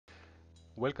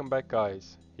Welcome back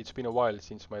guys, it's been a while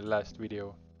since my last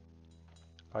video.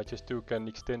 I just took an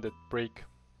extended break.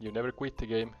 You never quit the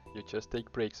game, you just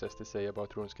take breaks as they say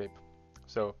about RuneScape.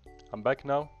 So, I'm back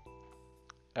now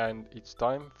and it's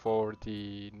time for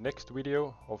the next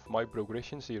video of my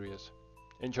progression series.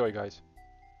 Enjoy guys!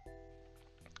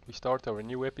 We start our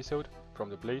new episode from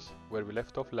the place where we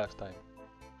left off last time.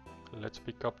 Let's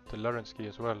pick up the Lawrence key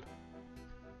as well.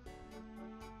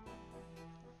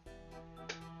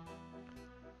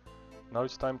 Now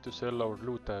it's time to sell our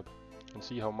loot tab and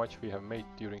see how much we have made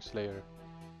during Slayer.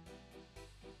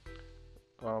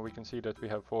 We can see that we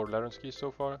have 4 Lawrence keys so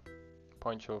far,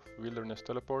 bunch of wilderness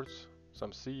teleports,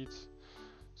 some seeds,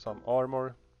 some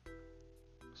armor,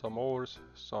 some ores,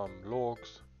 some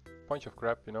logs, bunch of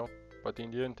crap, you know, but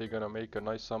in the end they're gonna make a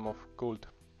nice sum of gold.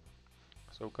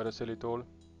 So gotta sell it all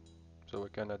so I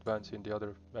can advance in the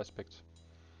other aspects.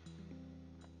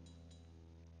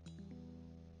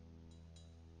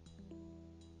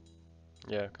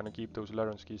 Yeah, gonna keep those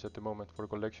Lawrence keys at the moment for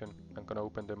collection and gonna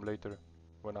open them later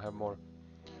when I have more.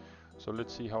 So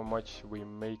let's see how much we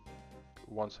make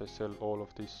once I sell all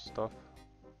of this stuff.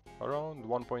 Around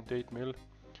 1.8 mil.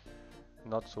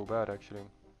 Not so bad actually.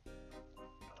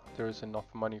 There is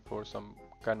enough money for some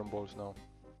cannonballs now.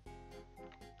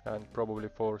 And probably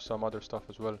for some other stuff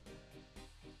as well.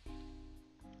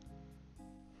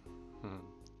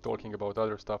 Talking about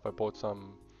other stuff, I bought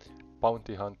some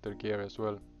bounty hunter gear as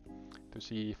well to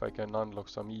see if I can unlock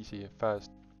some easy,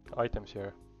 fast items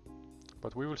here.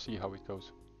 But we will see how it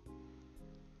goes.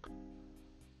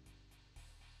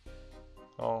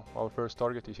 Oh, our first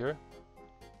target is here.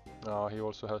 He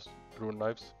also has rune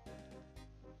knives.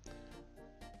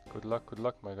 Good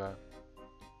luck, my guy.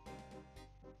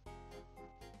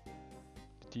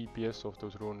 The DPS of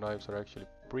those rune knives are actually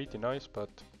pretty nice, but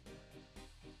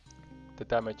the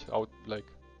damage the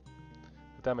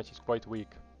damage is quite weak,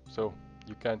 so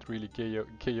you can't really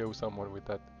KO someone with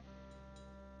that.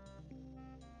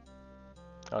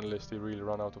 Unless they really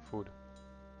run out of food.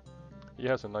 He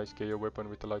has a nice KO weapon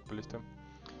with the light ballista.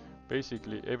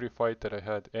 Basically every fight that I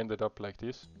had ended up like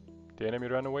this. The enemy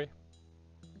ran away,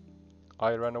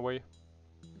 I ran away,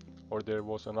 or there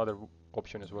was another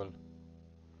option as well,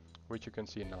 which you can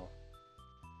see now.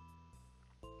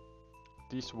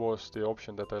 This was the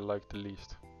option that I liked the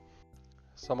least.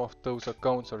 Some of those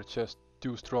accounts are just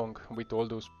too strong with all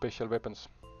those special weapons.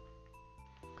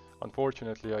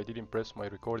 Unfortunately I didn't press my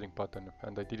recording button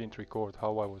and I didn't record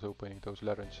how I was opening those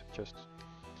Lawrence chests.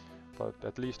 But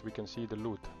at least we can see the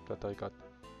loot that I got.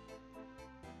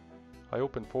 I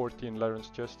opened 14 Lawrence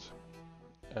chests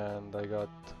and I got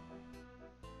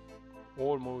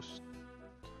almost...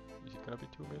 is it gonna be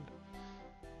 2 mil?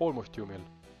 Almost 2 mil.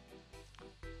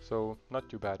 So not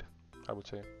too bad, I would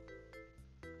say.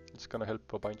 It's gonna help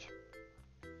a bunch.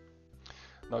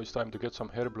 Now it's time to get some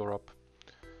herblore up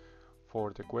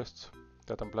for the quests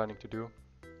that I'm planning to do.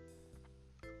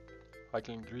 I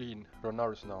can glean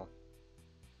Ronars now.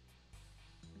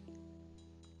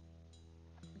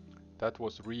 That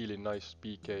was really nice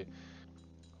PK.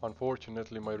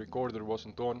 Unfortunately my recorder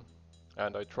wasn't on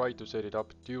and I tried to set it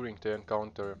up during the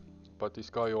encounter, but this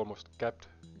guy almost capped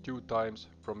 2 times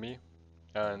from me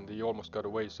and he almost got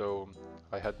away, so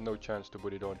I had no chance to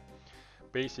put it on.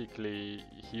 Basically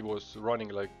he was running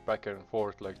like back and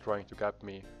forth, like trying to capped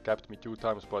me 2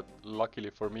 times, but luckily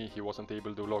for me he wasn't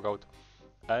able to log out.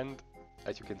 And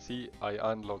as you can see,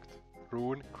 I unlocked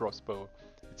Rune Crossbow.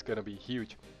 It's gonna be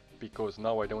huge because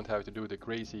now I don't have to do the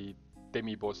crazy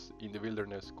demi-boss in the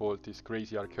wilderness called this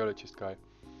crazy archaeologist guy.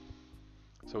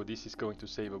 So this is going to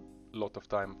save a lot of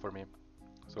time for me.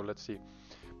 So let's see,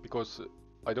 because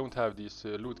I don't have these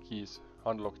loot keys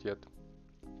unlocked yet,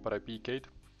 but I PK'd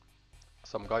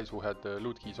some guys who had the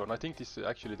loot keys on. I think this is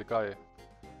actually the guy.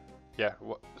 Yeah,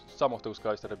 some of those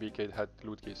guys that I PK'd had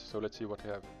loot keys, so let's see what they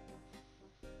have.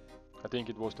 I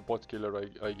think it was the bot killer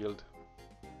I killed.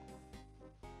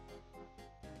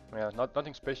 Yeah,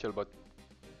 nothing special, but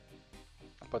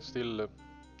still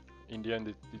in the end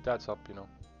it adds up, you know.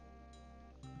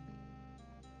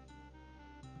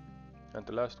 And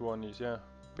the last one is, yeah,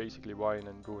 basically wine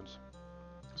and runes.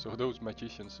 So those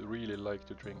magicians really like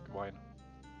to drink wine.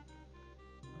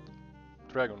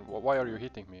 Dragon, why are you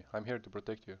hitting me? I'm here to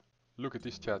protect you. Look at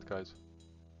this chat, guys.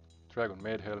 Dragon,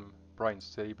 Medhelm, Brian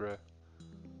Sabre,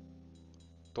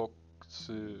 Tox,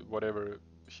 whatever,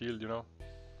 shield, you know.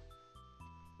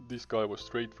 This guy was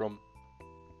straight from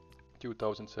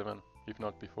 2007, if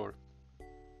not before.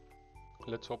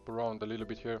 Let's hop around a little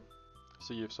bit here,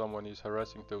 see if someone is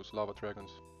harassing those lava dragons.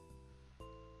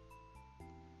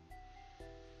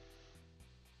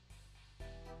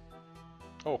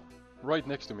 Oh, right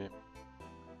next to me.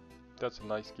 That's a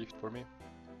nice gift for me.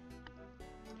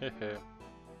 Hehe.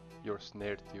 You're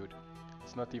snared, dude.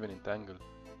 It's not even entangled.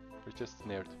 You're just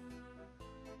snared.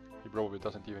 He probably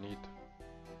doesn't even eat.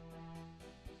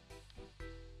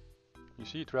 You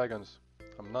see, dragons,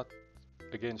 I'm not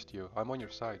against you. I'm on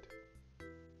your side.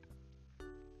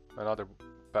 Another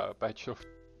batch of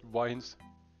wines.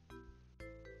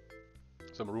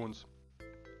 Some runes.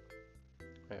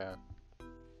 Yeah.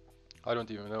 I don't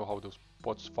even know how those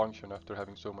pots function after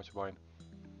having so much wine.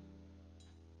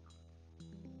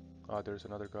 Ah, there's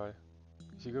another guy.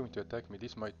 Is he going to attack me?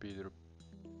 This might be the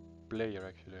player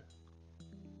actually.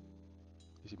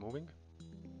 Is he moving?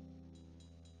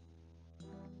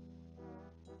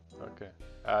 Okay.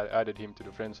 I added him to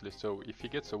the friends list, so if he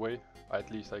gets away,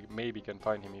 at least I maybe can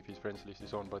find him if his friends list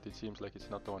is on, but it seems like it's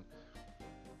not on.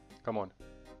 Come on.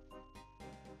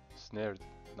 Snared.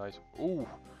 Nice. Ooh!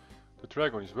 The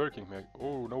dragon is working me.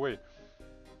 Oh, no way.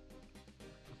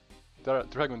 The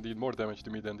dragon did more damage to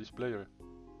me than this player.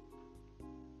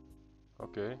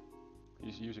 Okay.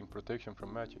 He's using protection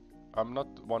from magic. I'm not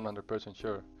 100%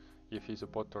 sure if he's a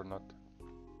bot or not.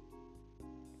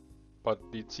 But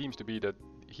it seems to be that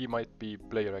he might be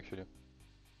player actually.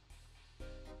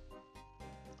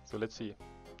 So let's see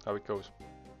how it goes.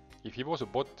 If he was a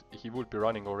bot, he would be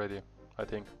running already, I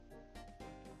think.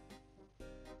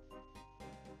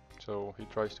 So he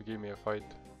tries to give me a fight.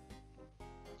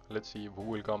 Let's see who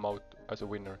will come out as a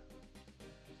winner.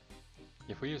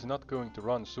 If he is not going to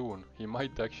run soon, he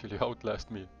might actually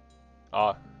outlast me.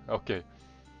 Ah, okay.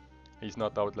 He's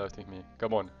not outlasting me.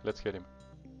 Come on, let's get him.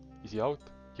 Is he out?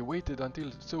 He waited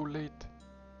until so late.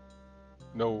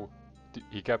 No,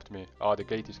 he capped me. Ah, the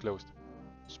gate is closed.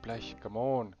 Splash, come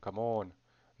on, come on.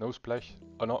 No splash.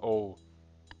 Oh, no, oh.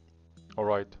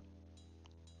 Alright.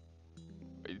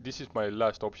 This is my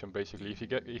last option basically.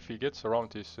 If he gets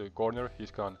around his corner,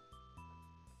 he's gone.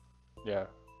 Yeah.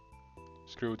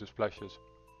 Screw the splashes.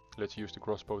 Let's use the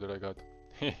crossbow that I got.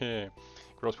 Hehe.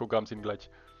 Crossbow comes in clutch.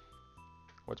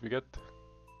 What we get?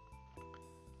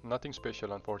 Nothing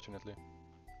special, unfortunately.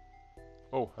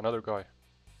 Oh, another guy.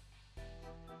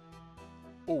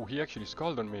 Oh, he actually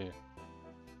skulled on me.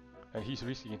 And he's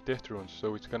risking death runes,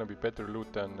 so it's gonna be better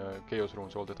loot than chaos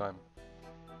runes all the time.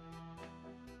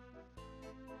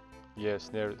 Yeah,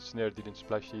 snare didn't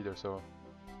splash either, so...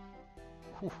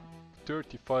 Whew,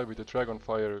 35 with the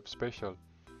Dragonfire special.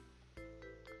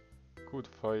 Good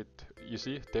fight. You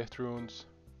see, death runes,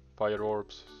 fire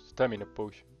orbs, stamina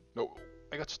potion. No,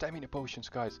 I got stamina potions,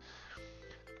 guys.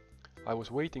 I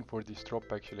was waiting for this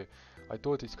drop actually. I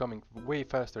thought it's coming way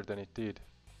faster than it did.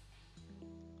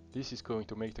 This is going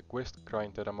to make the quest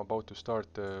grind that I'm about to start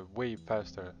way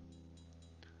faster.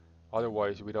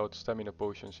 Otherwise, without stamina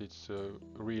potions, it's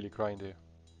really grindy.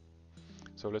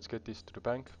 So let's get this to the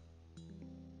bank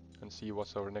and see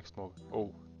what's our next move.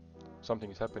 Oh, something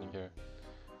is happening here.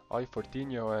 I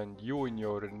Fortinho and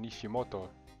Junior Nishimoto.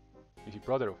 Is he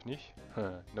brother of Nish?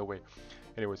 No way.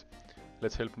 Anyways,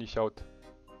 let's help Nish out.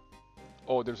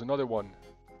 Oh, there's another one.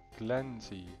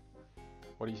 Clancy.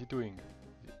 What is he doing?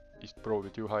 He's probably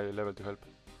too high a level to help.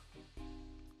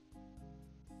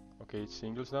 Okay, it's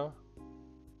singles now.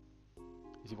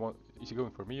 Is he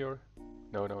going for me or?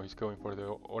 No, he's going for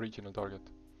the original target.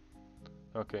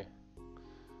 Okay.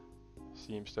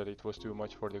 Seems that it was too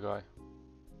much for the guy.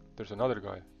 There's another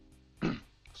guy.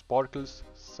 Sparkles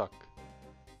suck.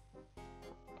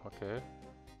 Okay.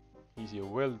 Is he a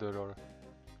welder or?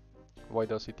 Why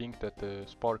does he think that the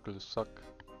sparkles suck?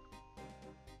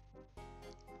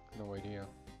 No idea.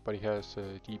 But he has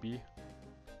TB.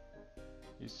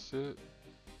 He's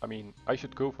I mean, I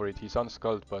should go for it. He's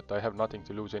unskulled, but I have nothing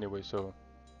to lose anyway, so...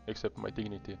 Except my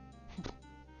dignity.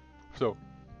 So...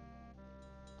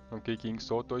 Okay, King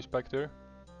Soto is back there.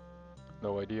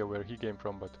 No idea where he came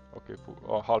from, but... Okay,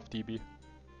 half TB.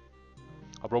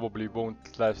 I probably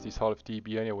won't last this half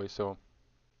TB anyway, so...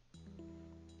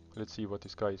 Let's see what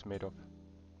this guy is made of.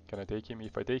 Can I take him?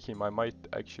 If I take him, I might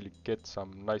actually get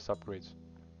some nice upgrades.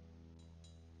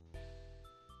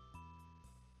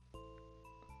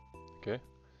 Okay.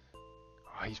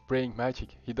 Oh, he's praying magic.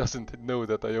 He doesn't know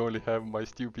that I only have my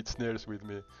stupid snares with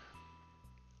me.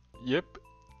 Yep,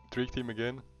 tricked him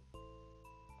again.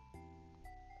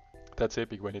 That's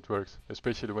epic when it works,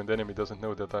 especially when the enemy doesn't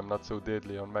know that I'm not so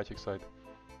deadly on magic side.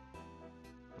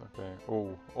 Okay,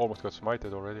 oh, almost got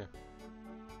smited already.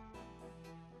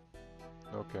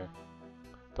 Okay,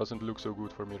 doesn't look so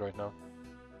good for me right now.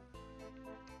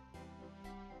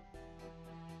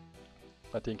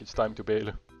 I think it's time to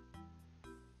bail.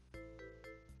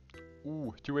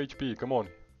 Ooh, 2 HP, come on.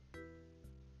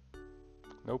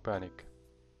 No panic.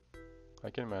 I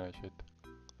can manage it.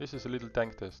 This is a little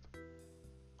tank test.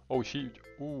 Oh, she...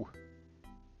 Ooh.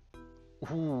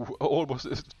 Ooh,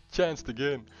 almost chanced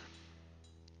again.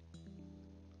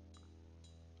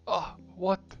 Ah,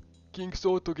 what? King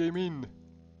Soto came in.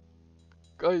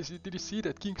 Guys, did you see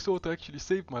that? King Soto actually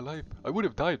saved my life. I would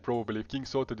have died probably if King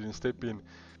Soto didn't step in.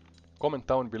 Comment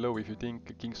down below if you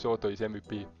think King Soto is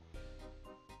MVP.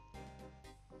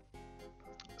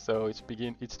 So it's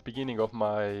the beginning of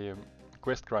my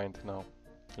quest grind now.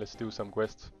 Let's do some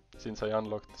quests. Since I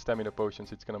unlocked stamina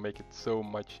potions, it's gonna make it so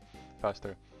much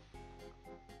faster.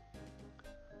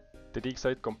 The dig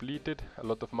site completed, a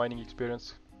lot of mining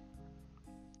experience.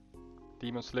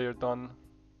 Demon Slayer done.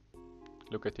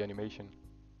 Look at the animation.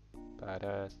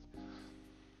 Badass.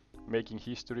 Making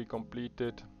history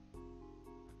completed.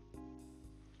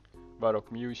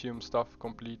 Baroque Museum stuff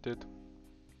completed.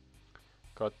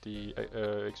 Got the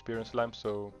experience lamp,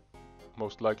 so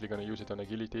most likely gonna use it on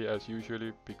agility as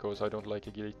usually, because I don't like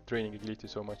training agility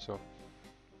so much. So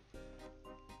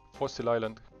Fossil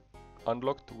Island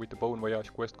unlocked with the Bone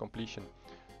Voyage quest completion.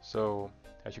 So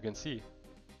as you can see,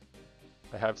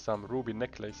 I have some ruby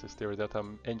necklaces there that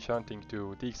I'm enchanting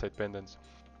to dig site pendants.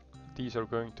 These are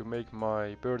going to make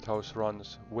my birdhouse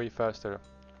runs way faster,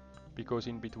 because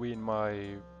in between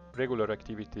my regular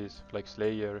activities like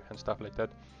Slayer and stuff like that,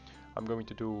 I'm going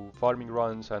to do farming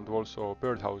runs and also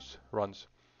birdhouse runs.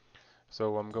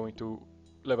 So I'm going to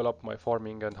level up my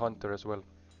farming and hunter as well.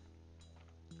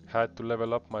 Had to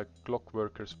level up my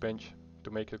clockworker's bench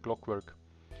to make a clockwork,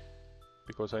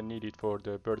 because I need it for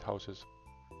the birdhouses.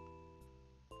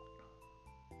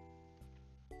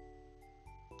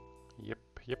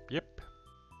 Yep.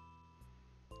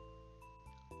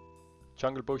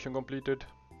 Jungle potion completed.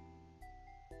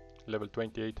 Level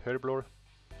 28 Herblore.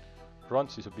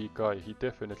 Runs is a big guy, he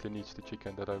definitely needs the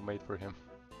chicken that I made for him.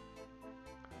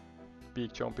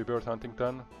 Big jumpy bird hunting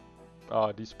done.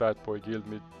 Ah, this bad boy killed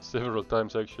me several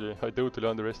times actually, I totally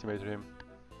underestimated him.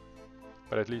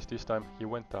 But at least this time he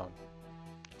went down.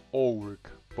 Orc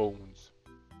bones.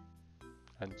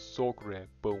 And Sogre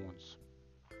bones.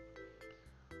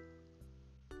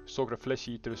 Sogre flesh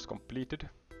eaters completed.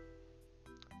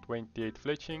 28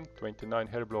 fletching, 29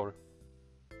 Herblore.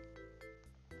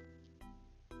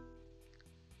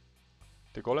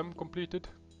 The golem completed.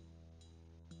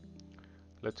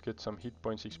 Let's get some hit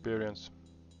points experience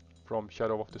from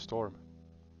Shadow of the Storm.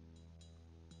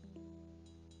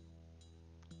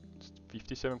 It's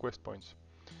 57 quest points.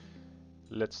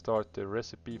 Let's start the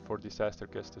recipe for Disaster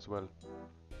Guest as well.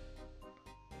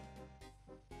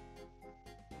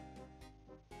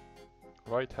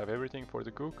 Right, have everything for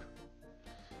the cook.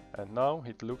 And now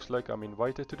it looks like I'm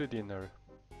invited to the dinner.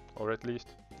 Or at least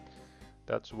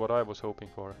that's what I was hoping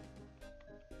for.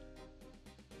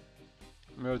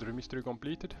 Murder mystery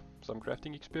completed, some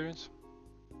crafting experience.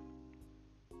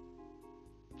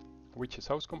 Witch's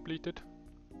house completed.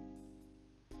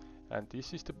 And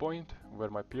this is the point where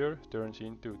my pure turns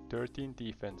into 13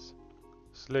 defense.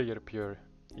 Slayer pure,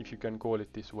 if you can call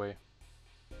it this way.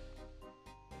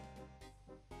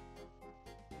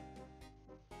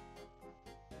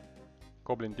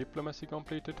 Goblin diplomacy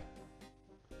completed.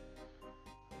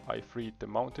 I freed the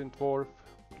mountain dwarf,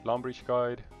 Lumbridge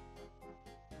guide,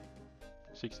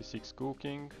 66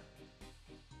 cooking,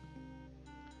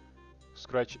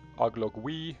 Scratch Uglog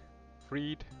Wee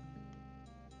freed,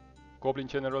 Goblin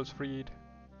generals freed,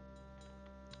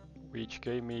 which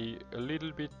gave me a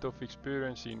little bit of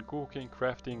experience in cooking,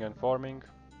 crafting and farming.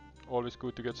 Always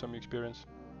good to get some experience.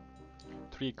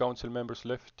 3 council members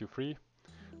left to free,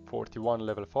 41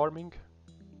 level farming.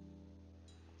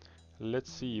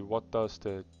 Let's see, what does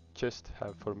the chest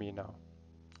have for me now?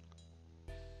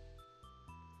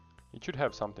 It should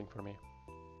have something for me.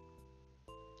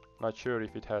 Not sure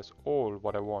if it has all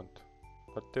what I want,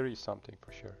 but there is something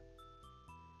for sure.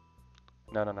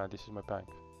 No, this is my bank.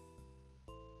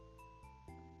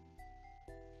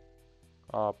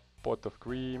 Pot of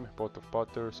cream, pot of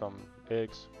butter, some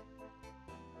eggs.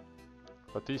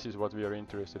 But this is what we are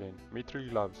interested in, mithril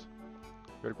gloves.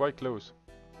 We're quite close,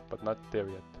 but not there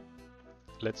yet.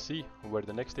 Let's see where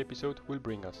the next episode will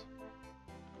bring us.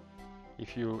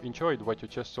 If you enjoyed what you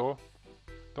just saw,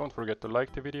 don't forget to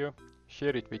like the video,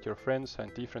 share it with your friends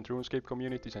and different RuneScape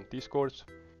communities and discords,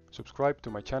 subscribe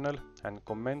to my channel and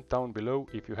comment down below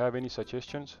if you have any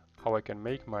suggestions how I can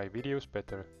make my videos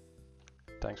better.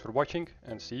 Thanks for watching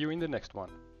and see you in the next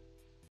one.